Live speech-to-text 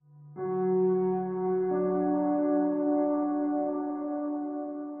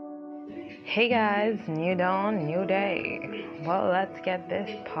Hey guys, new dawn, new day. Well, let's get this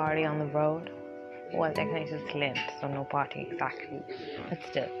party on the road. Well, technically it's Lent, so no party exactly. But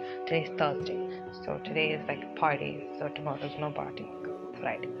still, today's Thursday, so today is like party, so tomorrow's no party.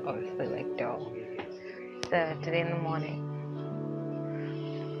 Friday, obviously, like duh. So today in the morning,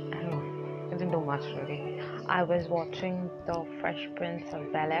 I don't know, I didn't do much really. I was watching the Fresh Prince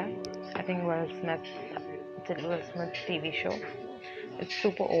of Bel-Air. I think Will Smith's TV show. It's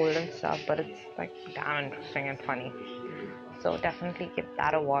super old and stuff, but it's like damn interesting and funny. So definitely give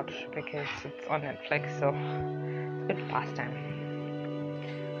that a watch because it's on Netflix, so it's a good pastime.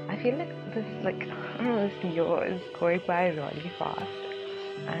 I feel like this year is going by really fast,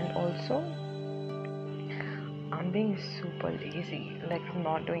 and also I'm being super lazy. Like I'm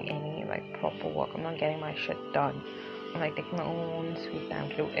not doing any like proper work. I'm not getting my shit done. I'm like taking my own sweet time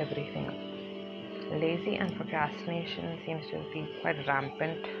to do everything. Lazy and procrastination seems to be quite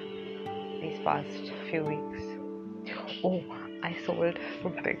rampant these past few weeks. Oh, I sold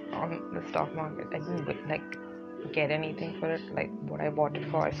something on the stock market. I didn't get anything for it. Like what I bought it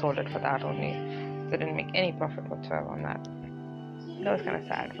for, I sold it for that only. So I didn't make any profit whatsoever on that. That was kind of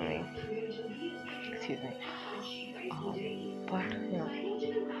sad for me. Excuse me. But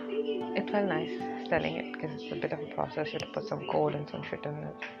it felt nice selling it because it's a bit of a process. You have to put some code and some shit in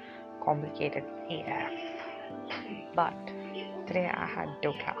it. Complicated AF. But today I had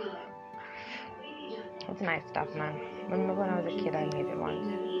Dokla. It's nice stuff, man. Remember when I was a kid, I made it once.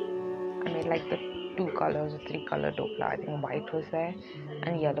 I made like the 2 colors or 3 color dokla. I think white was there,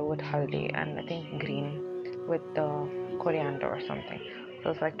 and yellow with haldi, and I think green with coriander or something. So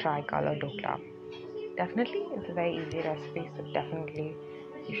it's like tricolor dokla. Definitely, it's a very easy recipe, so definitely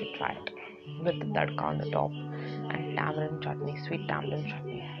you should try it with the tadka on the top and tamarind chutney, sweet tamarind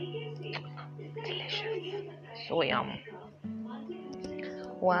chutney. Delicious. So yum.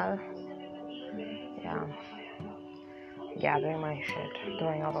 Well, yeah, gathering my shit,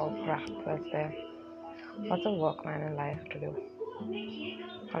 throwing out all crap that's there. Lots of work, man, in life to do.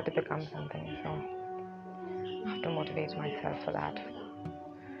 How to become something, so I have to motivate myself for that.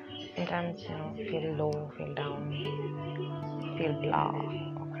 Sometimes, feel low, feel down, feel blah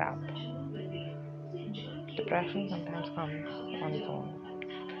or crap. Depression sometimes comes on its own.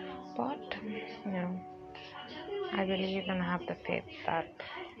 But, I believe and have the faith that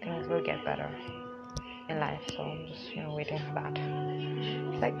things will get better in life, so I'm just, waiting for that.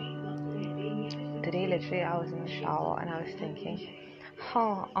 It's like today, literally, I was in the shower and I was thinking,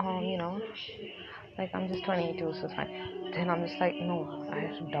 like I'm just 22, so it's fine. Then I'm just like, no, I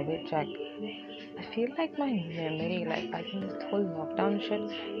have to double check. I feel like my memory, like I think this whole lockdown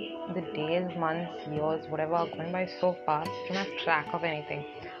shit, the days, months, years, whatever are going by so fast, I don't have track of anything.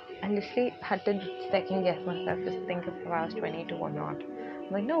 I literally had to second guess myself, just think if I was 22 or not.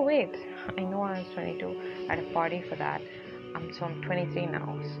 I'm like, no, wait, I know I was 22. I had a party for that. I'm 23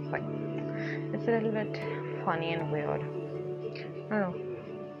 now. So it's a little bit funny and weird. I don't know.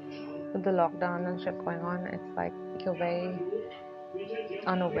 With the lockdown and shit going on, it's like you're very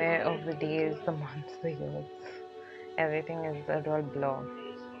unaware of the days, the months, the years. Everything is a real blur,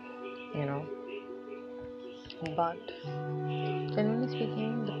 you know. But genuinely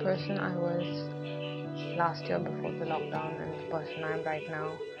speaking, the person I was last year before the lockdown and the person I am right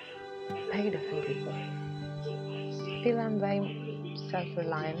now, very different people. I feel I'm very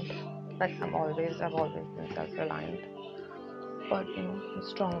self-reliant. Like I've always been self-reliant. But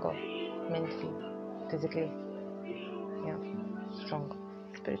stronger mentally, physically, yeah, stronger.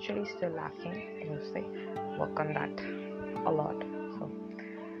 Spiritually still lacking, obviously. Work on that a lot. So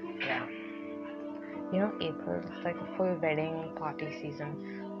yeah. April is like a full wedding party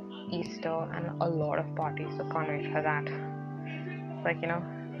season, Easter, and a lot of parties. So can't wait for that. It's like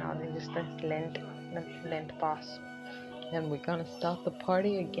now they just Lent pass, and we're gonna start the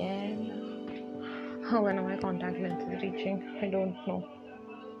party again. When are my contact lenses reaching? I don't know.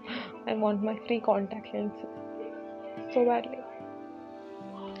 I want my free contact lenses so badly.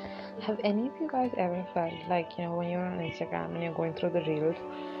 Have any of you guys ever felt like when you're on Instagram and you're going through the reels,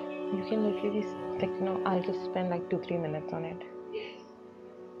 you can literally I'll just spend like 2-3 minutes on it.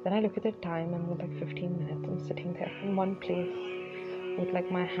 Then I look at the time and with like 15 minutes, I'm sitting there in one place with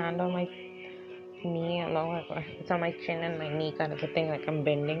like my hand on my knee, it's on my chin and my knee kind of a thing, like I'm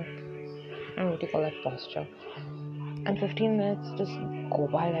bending. I don't know what you call that posture. And 15 minutes just go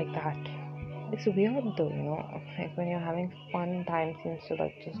by like that. It's weird though, like when you're having fun, time seems to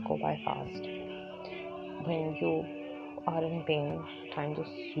like just go by fast. When you are in pain, time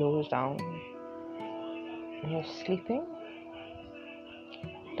just slows down. When you're sleeping,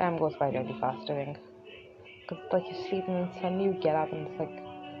 time goes by really fast, I think. Because like you sleep and then suddenly you get up and it's like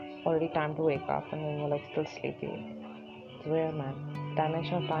already time to wake up and then you're like still sleepy. It's weird, man.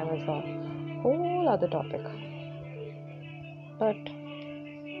 Dimension of time is a whole other topic. But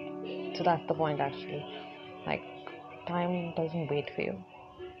so that's the point actually. Like time doesn't wait for you.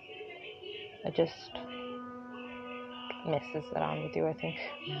 It just messes around with you, I think.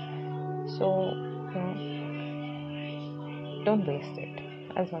 So, don't waste it.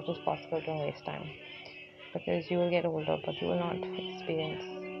 As much as possible, don't waste time. Because you will get older, but you will not experience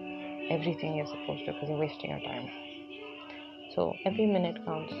everything you're supposed to because you're wasting your time. So every minute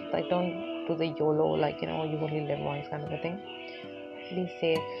counts. Like don't do the YOLO, like you only live once kind of a thing. Be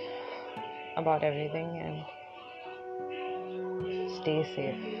safe about everything and stay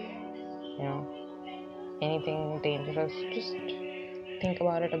safe. Anything dangerous, just think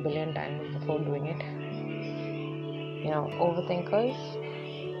about it a billion times before doing it. Overthinkers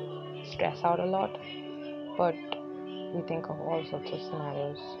stress out a lot, but we think of all sorts of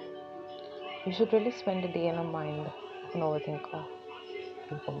scenarios. You should really spend a day in a mind of an overthinker.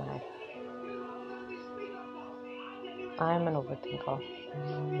 You'll go mad. I am an overthinker.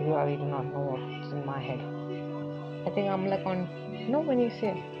 You already do not know what's in my head. I think I'm like on, when you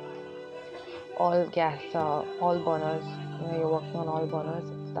say all gas, all burners, you're working on all burners,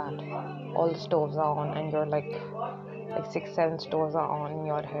 it's that. All the stoves are on and you're like 6, 7 stoves are on in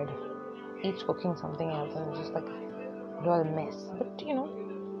your head. Each cooking something else and it's just like a real mess. But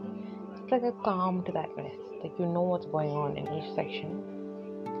it's like a calm to that mess. Like you know what's going on in each section.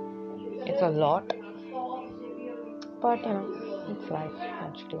 It's a lot. But it's life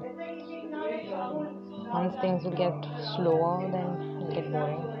actually. Once things will get slower, then it'll get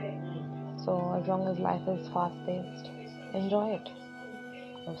boring. So as long as life is fast-paced, enjoy it.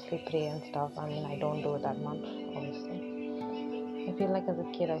 Mostly pray and stuff. I mean, I don't do it that much, obviously. I feel like as a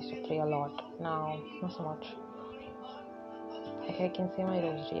kid I used to pray a lot. Now, not so much. Like I can say my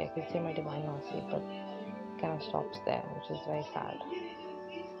rosary, I can say my divine mercy, but it kind of stops there, which is very sad.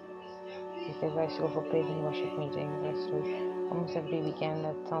 Because I used to go for praise and worship meetings. I used to almost every weekend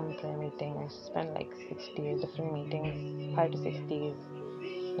at some prayer meeting. I used to spend like 6 days, different meetings, 5 to 6 days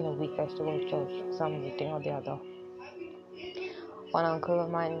in a week. I used to go to church, some meeting or the other. One uncle of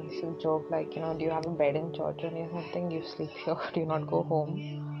mine used to joke like, do you have a bed in church or something? Do you sleep here? Do you not go home?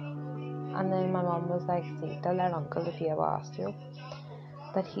 And then my mom was like, see, tell that uncle if he ever asked you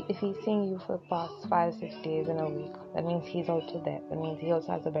that if he's seeing you for the past 5, 6 days in a week, that means he's also there. That means he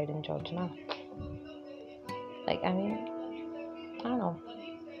also has a bed in church now. Like, I mean, I don't know.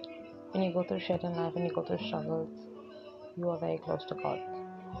 When you go through shit in life, when you go through struggles, you are very close to God.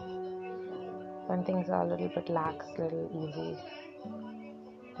 When things are a little bit lax, a little easy,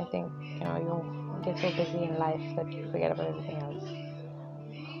 I think, you get so busy in life that you forget about everything else.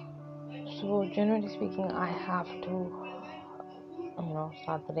 So, generally speaking, I have to,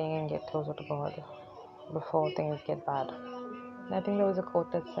 start praying and get closer to God before things get bad. And I think there was a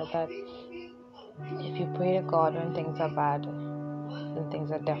quote that said that if you pray to God when things are bad, then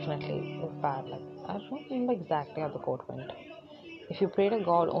things are definitely bad. Like, I don't remember exactly how the quote went. If you pray to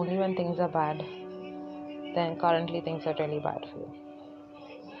God only when things are bad, then currently things are really bad for you.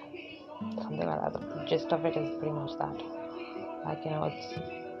 Something like that. The gist of it is pretty much that. Like,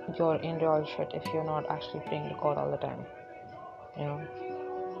 you're in real shit if you're not actually praying to God all the time.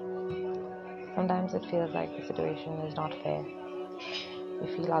 Sometimes it feels like the situation is not fair. You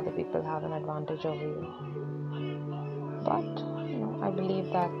feel other people have an advantage over you. But, I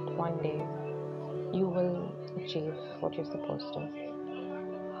believe that one day you will achieve what you're supposed to.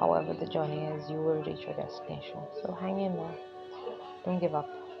 However the journey is, you will reach your destination. So hang in there. Don't give up.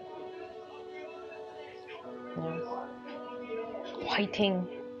 Fighting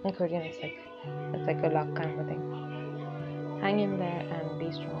in Korean it's like a luck kind of a thing. Hang in there and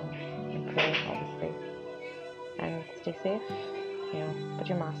be strong and pray, obviously. And stay safe. Put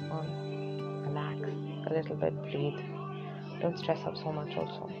your mask on. Relax a little bit. Breathe. Don't stress up so much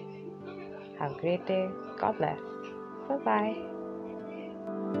also. Have a great day. God bless. Bye-bye.